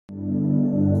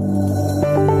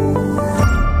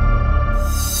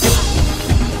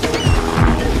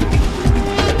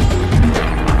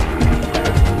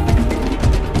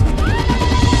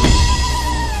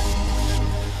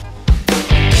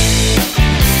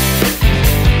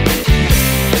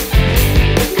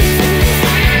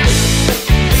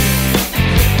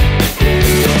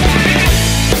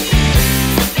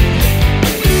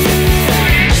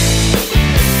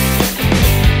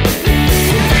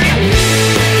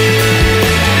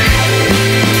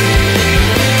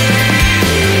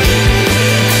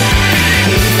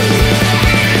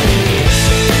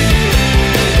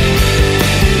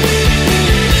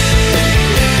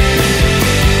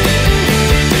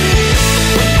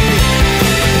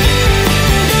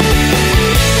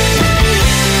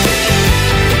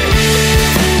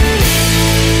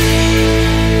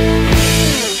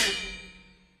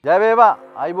ජය වේවා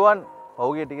අයිබෝන්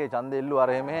පහුගිය ටිකේ ඡන්දෙ ඉල්ලුව අර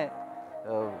එහෙම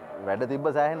වැඩ තිබ්බ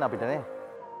සෑහෙන්න අපිට නේ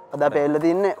අද අපි එල්ල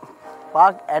තින්නේ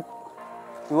park at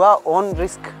your own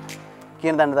risk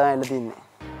කියන තැන තමයි එල්ල තින්නේ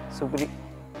සුපිරි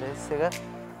ප්ලේස් එක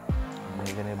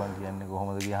මේකනේ බං කියන්නේ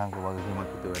කොහොමද ගියහන්කෝ වගකීමක්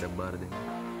හිතුව වැඩක් බාර දෙන්න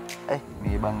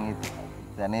මේ බං ඒ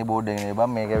දැනේ බෝඩ් එකේ නේ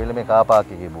බං මේක ඇවිල්ලා මේ කාර් පාක්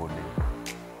එකේ බෝඩ් එක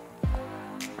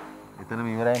එතනම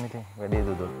ඉවරයි නේ වැඩේ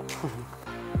දුදොත්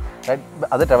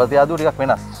අද ට්‍රැවල් තියාදුව ටිකක්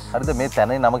වෙනස්. හරිද මේ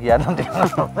තැනේ නම කියන්නම් ටිකක්.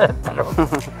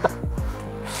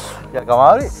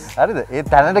 කමාරි හරිද? ඒ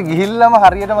තැනට ගිහිල්ලාම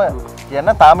හරියටම කියන්න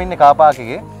තාම ඉන්නේ කාර් පාක්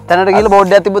එකේ. තැනට ගිහිල්ලා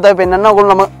බෝඩ් එකක් තිබ්බොත් අපි පෙන්නන්න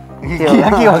ඕගොල්ලෝ නම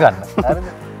කියව ගන්න. හරිද?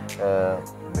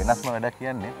 වෙනස්ම වැඩක්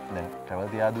කියන්නේ දැන් ට්‍රැවල්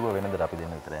තියාදුව වෙනදට අපි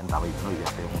දෙන්න විතරයි. තව ඉන්නෝ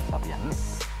ඉතින් අපි යන්නේ.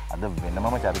 අද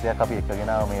වෙනමම චරිතයක් අපි එක්කගෙන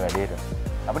ආව මේ වැඩේට.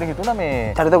 අපිට හිතුණා මේ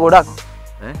චරිත ගොඩක්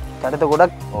චරිත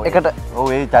ගොඩක් එකට ඔව්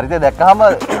ඒ චරිතය දැක්කහම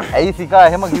ඇයි සිකා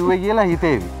එහෙම කිව්වේ කියලා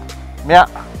හිතේවි. මෙයා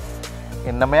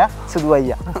එන්න මෙයා සුදු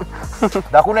අයියා.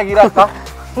 දකුණේ ගිරක්කා.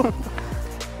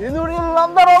 ඉඳුනිල්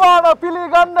අන්දරමාන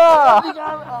පිළිගන්න.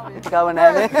 ඒකව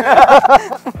නෑනේ.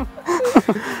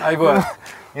 අයිබෝන්.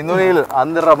 ඉඳුනිල්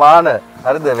අන්දරමාන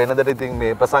හරිද වෙනදට ඉතින්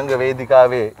මේ ප්‍රසංග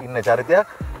වේදිකාවේ ඉන්න චරිතයක්.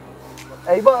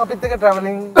 ඇයි බං අපිත් එක්ක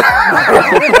ට්‍රැවලින්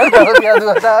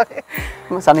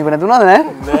සනීප නැතුණාද නෑ?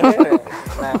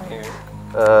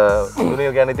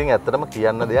 ඉඳුනිල් ගැන ඉතින් ඇත්තටම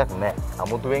කියන්න දෙයක් නෑ.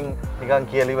 අමුතුවෙන් නිකන්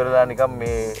කියලා ඉවරලා නිකන්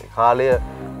මේ කාලය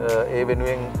ඒ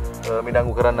වෙනුවෙන්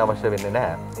මිඩංගු කරන්න අවශ්‍ය වෙන්නේ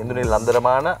නැහැ. ඉඳුනිල්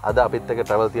අන්දරමාන අද අපිත් එක්ක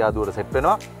ට්‍රැවල් තියාදුවට සෙට්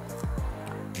වෙනවා.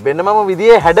 වෙනමම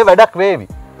විදිහේ හැඩ වැඩක් වේවි.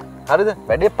 හරිද?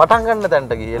 වැඩේ පටන් ගන්න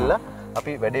තැනට ගිහිල්ලා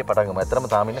අපි වැඩේ පටන් ගමු.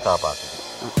 ඇත්තටම තාම ඉන්නේ කාර් පාක් එකේ.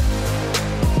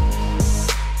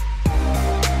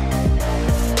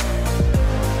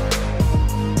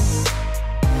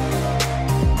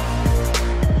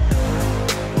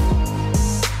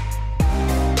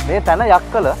 මේ තැන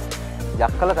යක්කල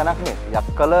තැනක් නේ.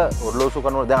 යක්කල ඔර්ලෝසු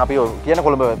කනුව දැන් අපි කියන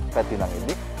කොළඹ පැත්තේ ඉඳන්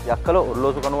ඉන්නේ. යක්කල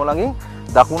ඔර්ලෝසු කනුව ළඟින්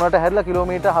දකුණට හැරිලා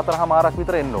කිලෝමීටර් 4.5ක්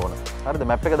විතර එන්න ඕන. හරිද?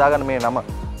 මැප් එක දාගන්න මේ නම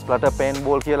ස්ප්ලටර් පේන්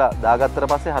බෝල් කියලා දාගත්තට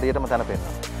පස්සේ හරියටම තැන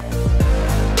පෙන්නනවා.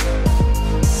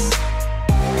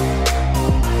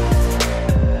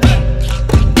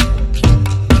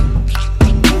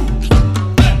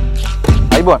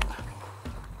 අයිබෝන්.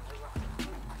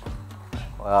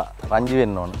 රංජි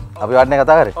වෙන්න ඕන. අපි වටනේ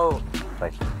කතා කරේ? ඔව්.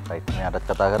 රයිට්. රයිට්. මෙයාටත්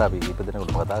කතා කරා අපි කීප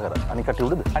දෙනෙකුටම කතා කරා. අනික කට්ටිය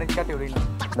උඩද? අනික කට්ටිය උඩ ඉන්නවා.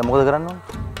 දැන් මොකද කරන්න ඕන?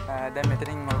 දැන්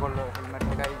මෙතනින් ඔයගොල්ලෝ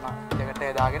හෙල්මට් එකයි ජැකට්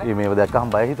එක දාගෙන මේව දැක්කම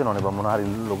බය හිතෙනවනේ බං මොන හරි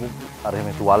ලොකු අර එහෙම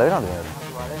තුවාල වෙනවද මේකට?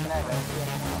 තුවාල වෙන්නේ නැහැ.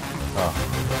 ආ.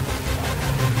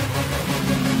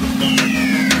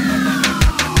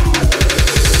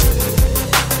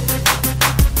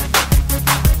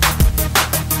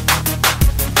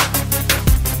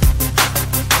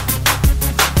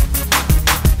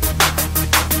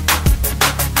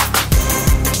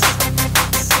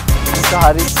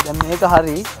 හරි දැන් මේක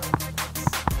හරි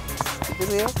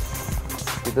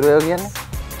ඉතුරු ඒවා කියන්නේ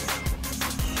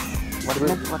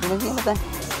වටින කියන තැන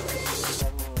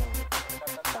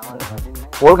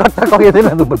පොල් කට්ටක් වගේ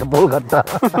දෙන්නද උඹට පොල් කට්ටක්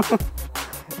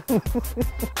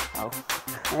ඔව්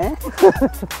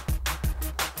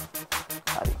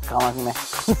හරි කමක් නෑ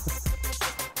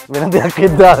වෙන දෙයක්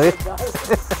එද්දාවේ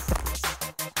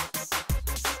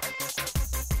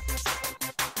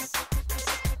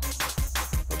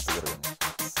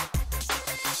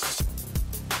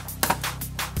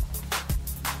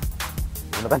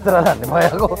පැත්තට දාන්න එපා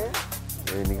යකෝ.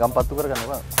 ඒ නිකන් පත්තු කරගන්න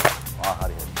එපා. ආ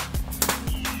හරි හරි.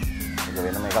 ඒක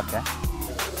වෙනම එකක් ඈ.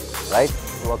 රයිට්.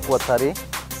 වක්කුවත් හරි.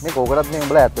 මේ කෝකටත් මේ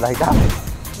උඹලා ඇත්තලා හිටාන්නේ.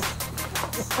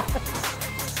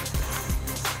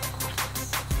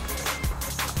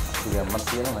 ඉතින් මම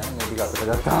කියනවා මේ ටික අතට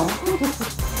ගත්තාම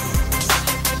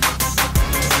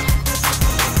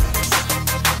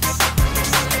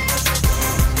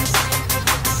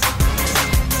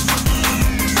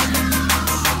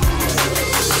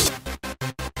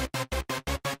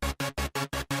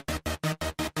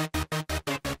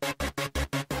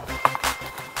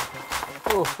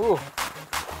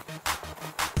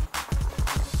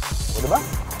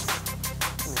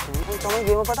තමයි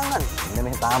ගේම පටන් ගන්න. ඉන්න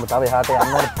මේ තාම තව එහාට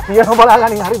යන්න තියන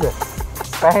බලාගනින් හරිද?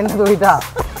 පැහෙන්න දෝ හිටා.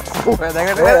 ඔය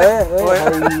දැකට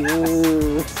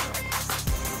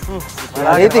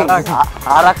ඔය ඉතින්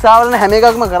ආරක්ෂාවලනේ හැම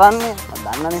එකක්ම කරන්නේ.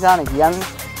 දන්න නිසානේ කියන්නේ.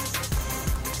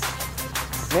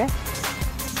 මේ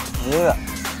මේක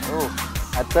ඔව්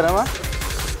ඇත්තරම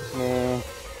මේ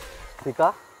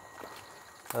සිකා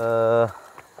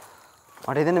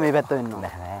මට හිතෙන්නේ මේ පැත්ත වෙන්න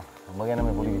ඕනේ. නෑ නෑ. උඹ ගැන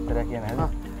මේ පොඩි විස්තරයක් කියන්න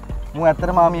හැදුවා. මම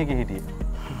ඇත්තටම ආමියකේ හිටියේ.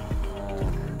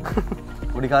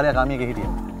 පොඩි කාලයක් ආමියකේ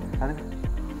හිටියේ. හරිද?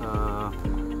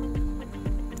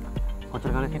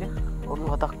 කොච්චර කාලයක් හිටියේ? අවුරුදු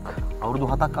 7ක්. අවුරුදු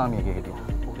 7ක් ආමියකේ හිටියා.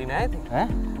 පොඩි නෑ ඉතින්. ඈ?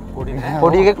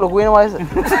 පොඩි එකෙක් ලොකු වෙන වයස.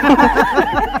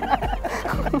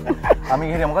 අපි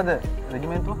ගිහින් මොකද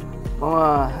රෙජිමෙන්තුව? මම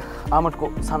ආමට්කෝ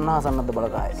සන්නහ සන්නද්ධ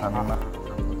බලකාය. සන්නහ.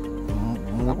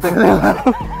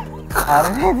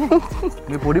 හරි.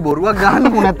 මේ පොඩි බොරුවක්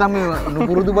ගහන්නකෝ නැත්තම් මේ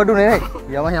නුපුරුදු බඩු නෙවෙයි.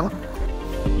 යම.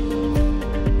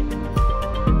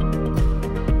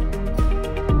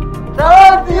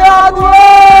 Travelthiyaduwa!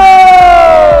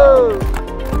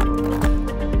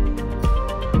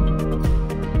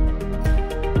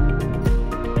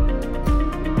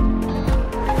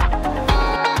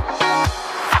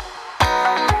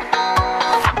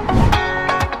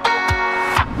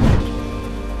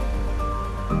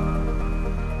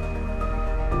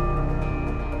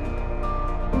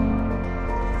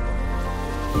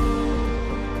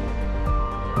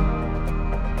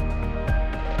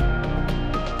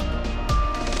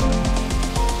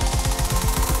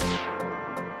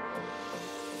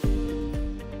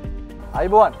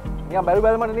 අයිබෝන් නිකන් බැලු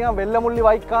බැලමට නිකන් වෙල්ල මුල්ලි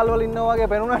වයිට් කාල් වල ඉන්නවා වගේ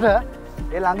පෙනුනට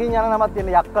ඒ ළඟින් යන නමක් තියෙන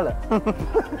යක්කල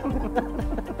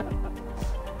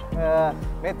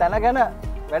මේ තැන ගැන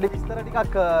වැඩි විස්තර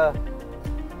ටිකක්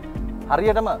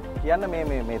හරියටම කියන්න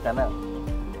මේ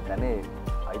තැනේ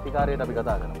අයිතිකාරයට අපි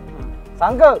කතා කරමු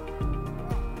සංක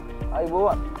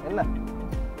අයිබෝන් එන්න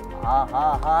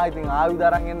ඉතින් ආයුධ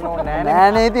අරන් එන්න ඕනේ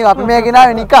නෑනේ ඉතින් අපි මේ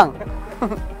ගෙනාවේ නිකන්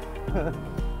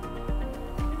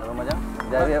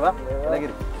ජයවේවා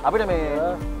ලගිරි අපිට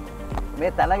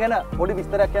මේ තැන ගැන පොඩි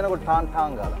විස්තරයක් කියනකොට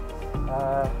ටාන් ගාලා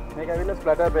මේක ඇවිල්ලා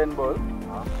ස්ප්ලැටර් පේන්ට්බෝල්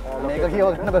මේක කියව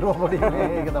ගන්න බැරුව පොඩි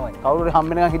මේක තමයි කවුරු හරි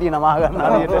හම්බෙනකන් හිටියේ නම අහගන්න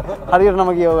හරියට නම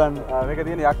කියව ගන්න මේක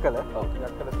තියෙන යක්කල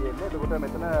තියෙන්නේ එතකොට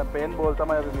මෙතන පේන්ට්බෝල්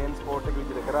තමයි අපි මේන් ස්පෝර්ට් එක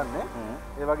විදිහට කරන්නේ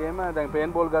ඒ වගේම දැන්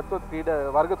පේන්ට්බෝල් ගත්තොත් ක්‍රීඩා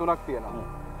වර්ග තුනක් තියෙනවා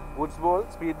වුඩ්ස් බෝල්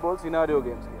ස්පීඩ් බෝල් සිනාරියෝ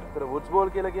ගේම්ස් කියලා. ඒතර වුඩ්ස් බෝල්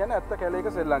කියලා කියන්නේ ඇත්ත කැලේක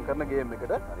සෙල්ලම් කරන ගේම්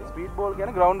එකට. ස්පීඩ් බෝල්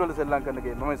කියන්නේ ග්‍රවුන්ඩ් වල සෙල්ලම් කරන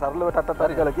ගේම්. මම සරලව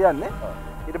ටට්ටත් කියලා කියන්නේ.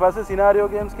 ඊට පස්සේ සිනාරියෝ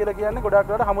ගේම්ස් කියලා කියන්නේ ගොඩක්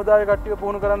වෙලාවට හමුදාවේ කට්ටිය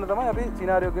පුහුණු කරන්න තමයි අපි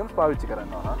සිනාරියෝ ගේම්ස් පාවිච්චි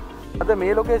කරන්නේ. අද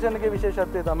මේ ලොකේෂන් එකේ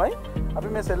විශේෂත්වය තමයි අපි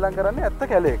මේ සෙල්ලම් කරන්නේ ඇත්ත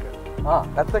කැලේක.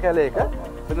 ඇත්ත කැලේක.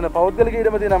 මෙතන පෞද්ගලික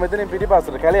ඉඩම තියෙනවා මෙතනින්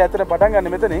පිටිපස්සට. කැලේ ඇත්තට පටන්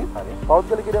ගන්න මෙතනින්.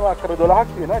 පෞද්ගලික ඉඩම අක්කර 12ක්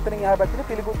තියෙනවා. එතනින් එහා පැත්තේ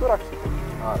පිළිකුත්තු රක්ෂිත.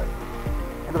 හරි.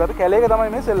 එතකොට අපි කැලේක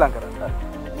තමයි මේ සෙල්ලම් කරන්නේ.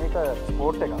 මේක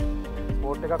ස්පෝර්ට් එකක්.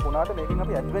 ස්පෝර්ට් එකක් වුණාට මේකෙන්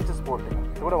අපි ඇඩ්වෙන්චර් ස්පෝර්ට් එකක්.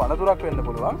 ඒකට වනතුරක් වෙන්න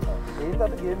පුළුවන්. ඒ හින්දා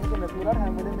අපි ගේම් එක නැති වුණාට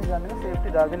හැම වෙලෙම මේ ගන්න එක සේෆ්ටි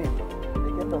දාගෙන ඉන්නවා.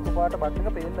 ඒකෙන් රතු පාට බටන්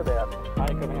එක පේන්න බෑ.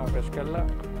 ආයෙක මේක ප්‍රෙස් කරලා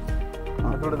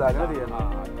අතුරට දාගෙන තියෙනවා.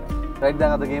 රයිට්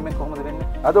දැන් අද ගේම් එක කොහොමද වෙන්නේ?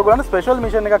 අද ඔයගොල්ලන් ස්පෙෂල්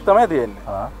මිෂන් එකක් තමයි තියෙන්නේ.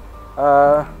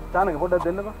 තානක පොඩ්ඩක්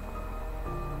දෙන්නකෝ.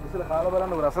 ඉස්සෙල්ලා කාලා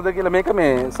බලන්න රසද කියලා මේක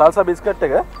මේ සල්සා බිස්කට්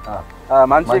එක.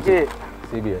 මංචිකේ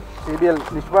CBL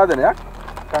නිෂ්පාදනයක්.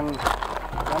 කන්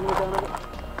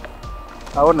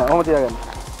අවුන ඔහොම තියාගන්න.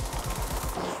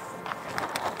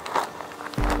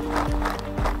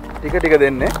 ටික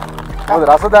දෙන්නේ. මොකද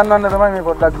රස දන්නවන්න තමයි මේ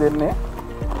පොඩ්ඩක් දෙන්නේ.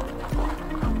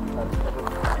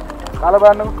 කාලා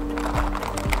බලන්නකෝ.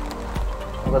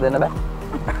 මොකද දෙන්න බෑ.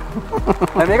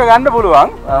 මේක ගන්න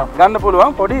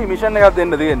පුළුවන් පොඩි මිෂන් එකක්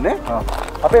දෙන්න තියෙන්නේ.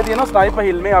 අපේ තියෙනවා ස්නයිපර්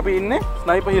හිල් මේ අපි ඉන්නේ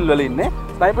ස්නයිපර් හිල් වල ඉන්නේ.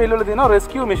 ස්නයිපර් හිල් වල තියෙනවා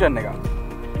රෙස්කියු මිෂන් එකක්.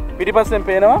 පිටිපස්සෙන්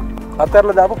පේනවා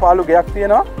අතරලා දාපු පාළු ගෙයක්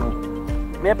තියෙනවා.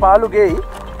 මේ පාළු ගෙයි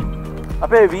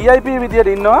අපේ VIP විදියට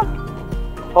ඉන්නවා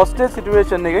හොස්ටේජ්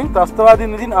සිටුේෂන් එකෙන්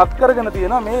ත්‍රස්තවාදීන් විසින් අත් කරගෙන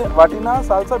තියෙනවා මේ වටිනා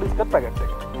සල්සා බිස්කට් පැකට්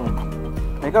එක.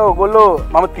 මේක ඔයගොල්ලෝ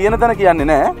මම තියෙන තැන කියන්නේ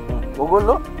නැහැ.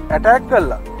 ඔයගොල්ලෝ ඇටැක්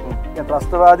කළා. දැන්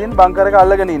ත්‍රස්තවාදීන් බංකර් එක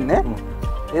අල්ලගෙන ඉන්නේ.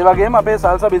 ඒ වගේම අපේ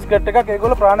සල්සා බිස්කට් එකක්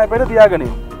ඒගොල්ලෝ ප්‍රාණයපේට තියාගෙන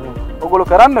ඉන්නේ. ඔයගොල්ලෝ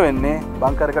කරන්න වෙන්නේ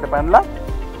බංකර් එකට පැනලා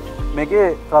මේකේ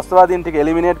ත්‍රස්තවාදීන් ටික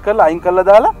එලිමිනේට් කරලා අයින් කරලා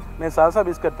දාලා මේ සල්සා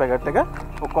බිස්කට් පැකට් එක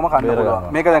ඔක්කොම කන්න පුළුවන්.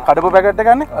 මේක දැන් කඩපු පැකට් එක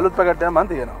ගන්න අලුත් පැකට් එකක් මන්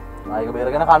තියෙනවා. ඒක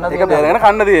බේරගෙන කන්න තියෙන්නේ. ඒක බේරගෙන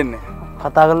කන්න තියෙන්නේ.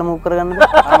 කතා කරලා මුක් කරගන්නද?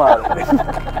 අමාරුයි.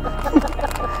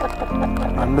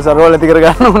 අන්න සරවල ඇති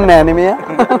කරගන්න ඕනේ නෑනේ මෙයා.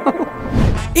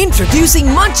 Introducing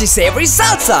Munchie Savory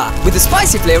Salsa with the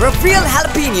spicy flavor of real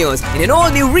jalapenos in an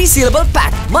all-new resealable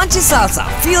pack. Munchie Salsa,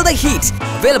 feel the heat.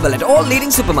 Available at all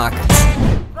leading supermarkets.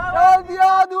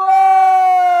 Travelthiyaduwa!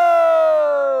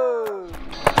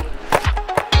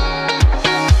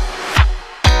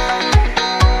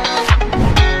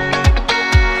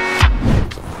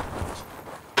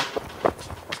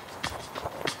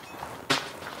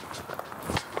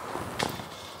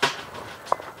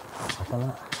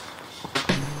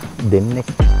 දෙන්නෙක්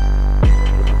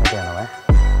යනවා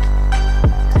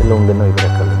සෙල්ලුම් දෙන්න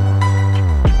විතරක් කරලා ඉන්නවා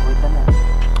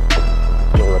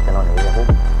ඔය තැන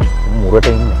මුරට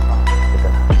ඉන්නේ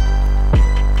එතන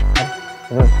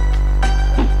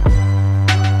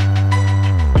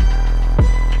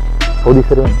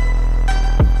පොඩිසරේ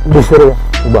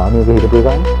ඔබ ආමියක හිටපු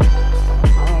ගාන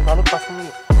කාලේ පස්සෙන්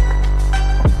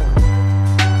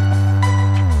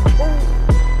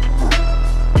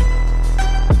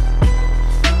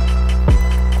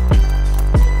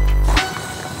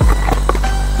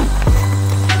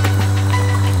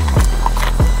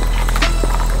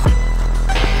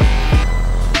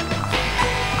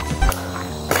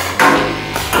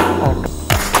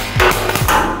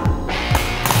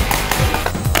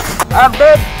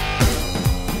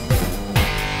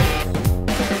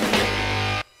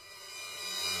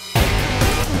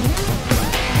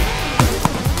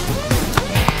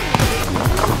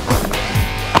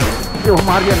ඔහොම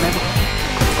හරියන්නේ නැහැ.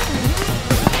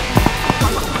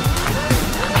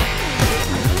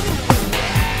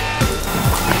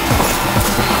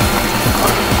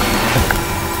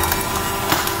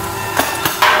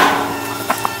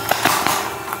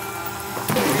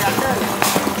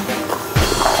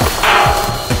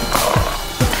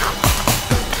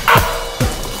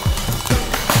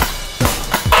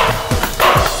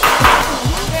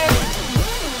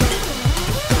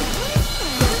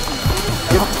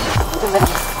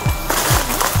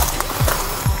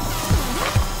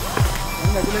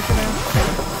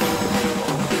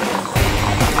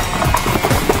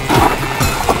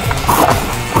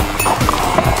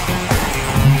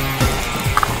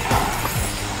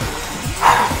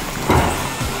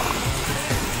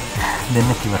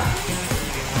 දෙන්න කිවර.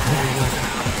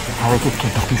 ආයෙත්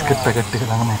බිස්කට් පැකට් එක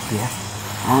ළඟ නැත්තේ.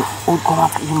 ඔය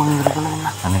කොහොමද මම ඉවර කරන්න?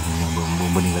 අනේ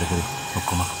බොම්බ ඉවර කරේ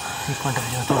ඔක්කොම. ඉක්මනට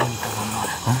විතර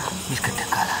ගන්නවා. බිස්කට් එක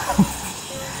කාලා.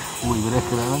 ඌ ඉවර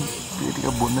කරලා නම් ටික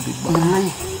බොන්න තිබ්බා. නෑ.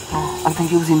 අර තන්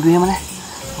කියපු සින්දු එහෙම නෑ.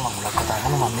 මම මුලක් කතා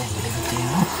කරනවා මම මේ ඉලෙවි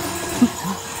තියෙනවා.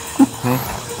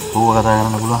 ඌව කතා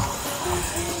කරන්න පුළුවන්.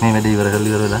 මේ වැඩේ ඉවර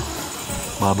කරලා ඉවර වෙලා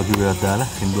බාබකිව් එකක් දාලා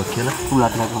සින්දුවක් කියලා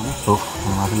උලාට ගන්නවා. ඔව්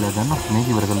මම අතල්ලා ගන්නවා. මේක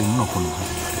ඉවර කරලා ඉන්න ඔක්කොම.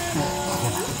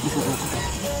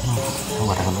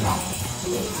 වට කරලා.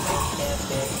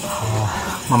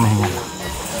 මම එහෙම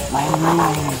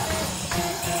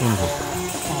මම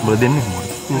බල දෙන්නේ මොකද?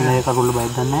 මේ කකුල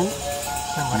බයක් ගන්න නැහැ.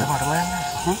 මට බයක්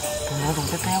නැහැ. තුන්වල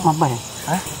තුන්ට යන්න. මම බයයි.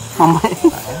 මම බයයි.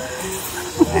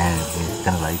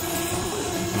 දැන් ලයිට්.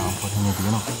 මම පොඩ්ඩක්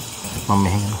තියෙනවා. මම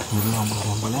මෙහෙම ඉන්නවා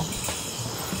මම බලන්න.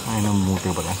 අයනම්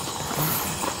මූටේ බලන්න.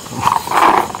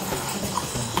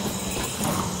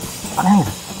 අනේ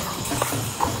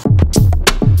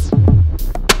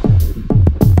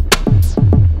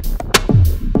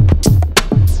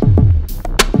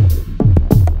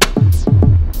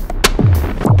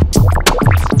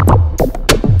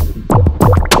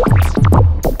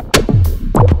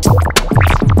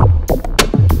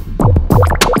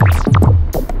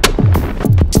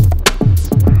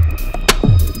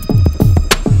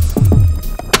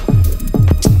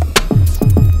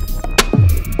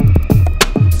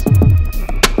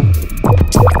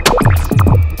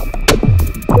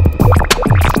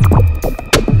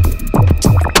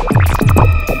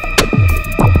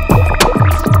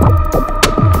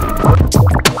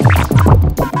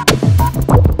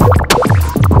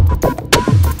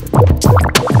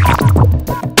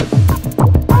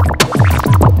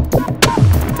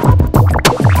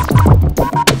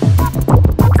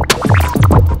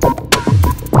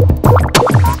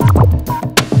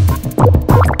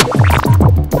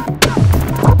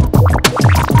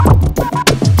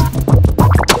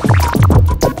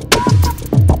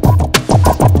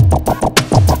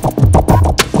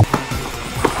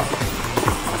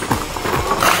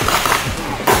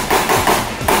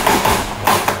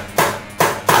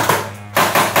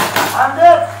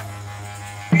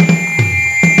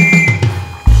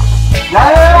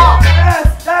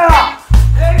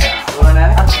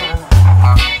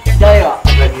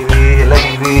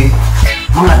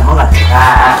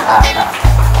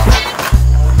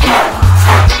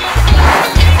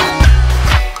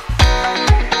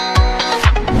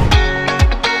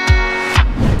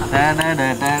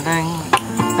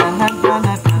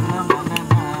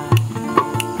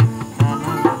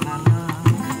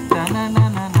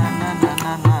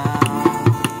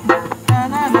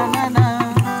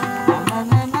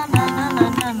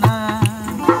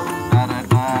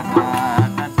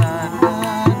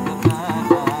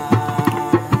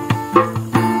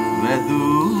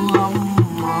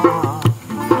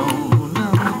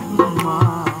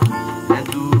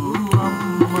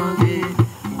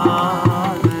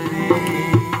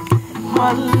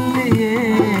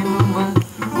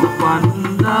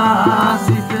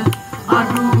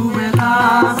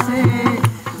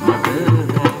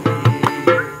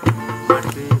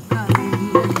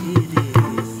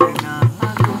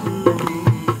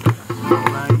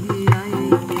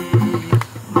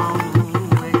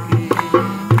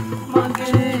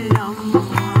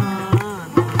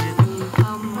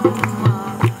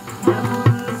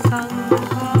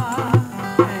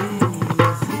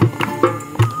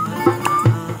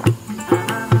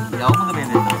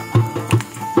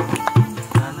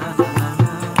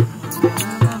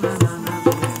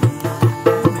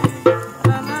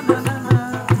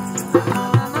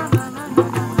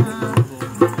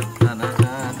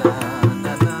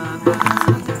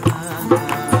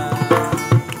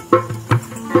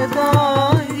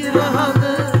එදා ඉරහත්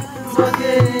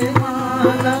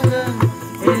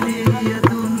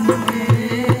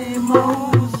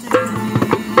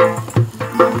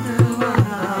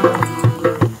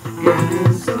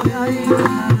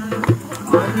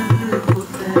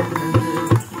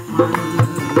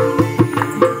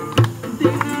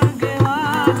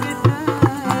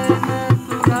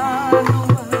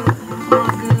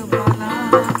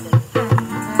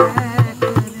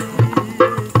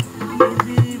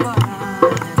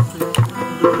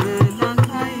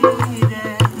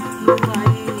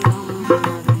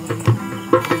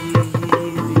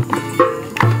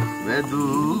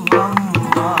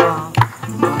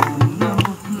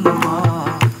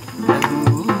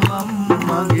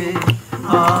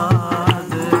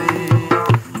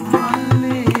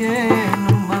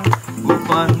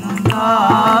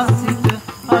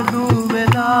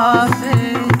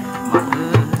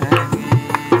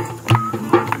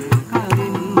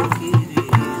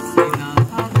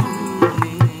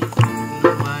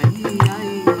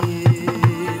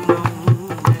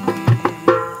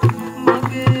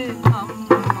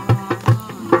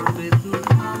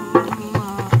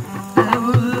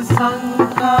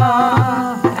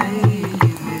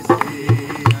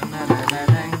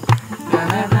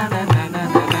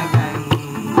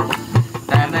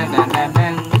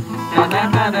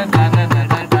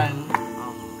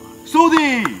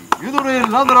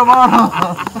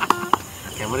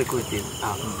Camara kuwi තියෙන.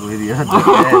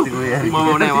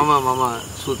 මම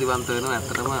සූතිවන්ත වෙනවා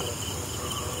ඇත්තටම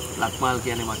ලක්මාල්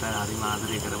කියන්නේ මට හරිම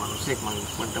ආදරය කරන මිනිහෙක් මම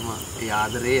ඉක්මනටම ඒ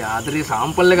ආදරේ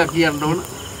සාම්පල් එකක් කියන්න ඕන.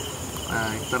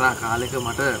 එක්තරා කාලෙක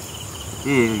මට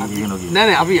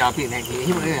නෑ අපි නෑ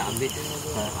එහෙම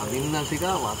අදින්නසික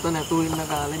වත නැතුව ඉන්න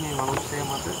කාලේ මේ මිනිස්සයා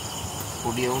මට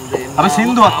පොඩි උන් දෙන්න අපි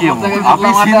සින්දුවක් කියමු.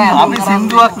 අපි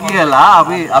සින්දුවක් කියලා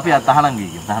අපි තහනම්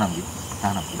ගිහින් තහනම්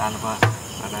දානපා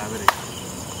ආදරේ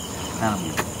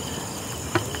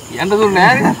යන්න දුන්නේ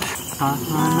නෑනේ.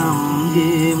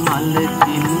 තහනම්ගේ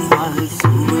මලකින් මල්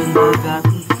සුවඳ ගත්තා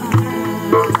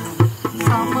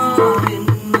සමාවෙන්න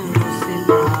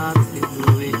සිතා සිදු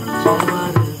වෙච්ච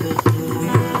වරදට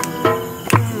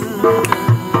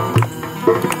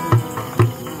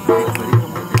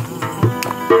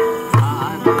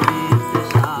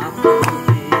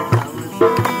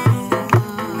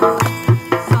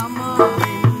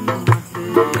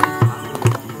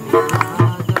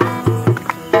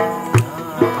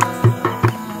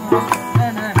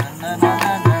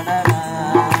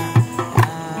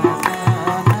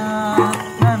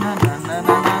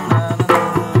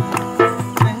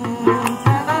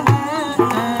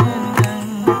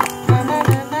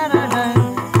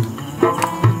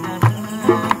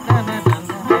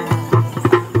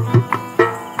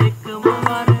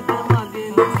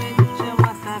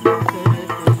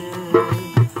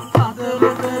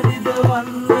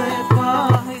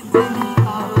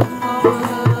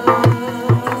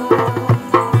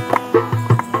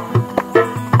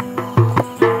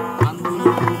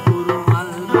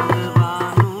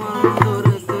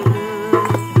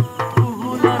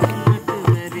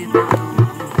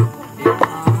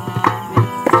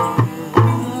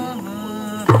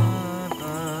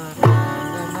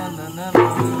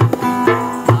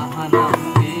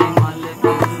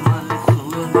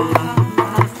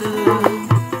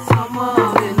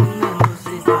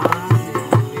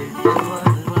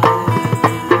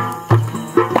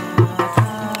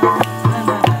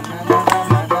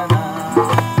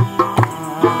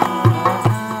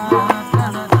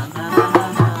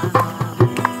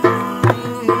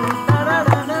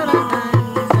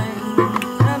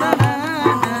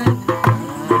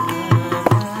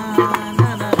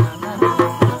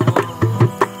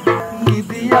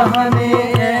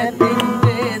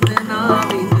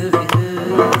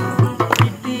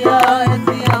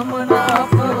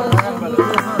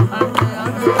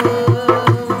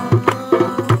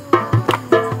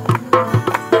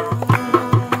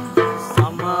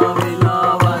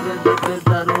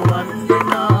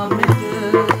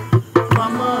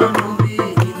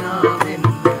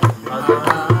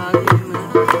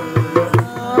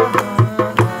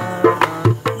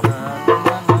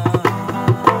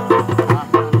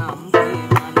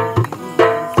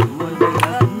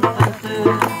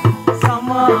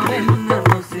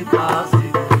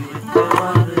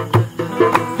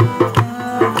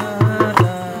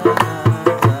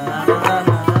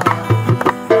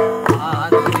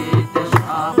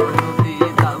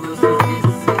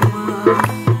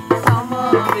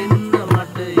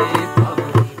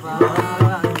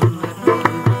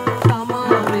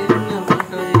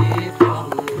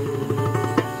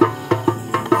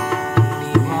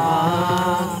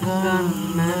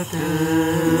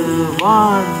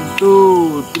One,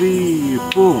 two, three,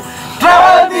 four.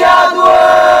 Travelthiyaduwa!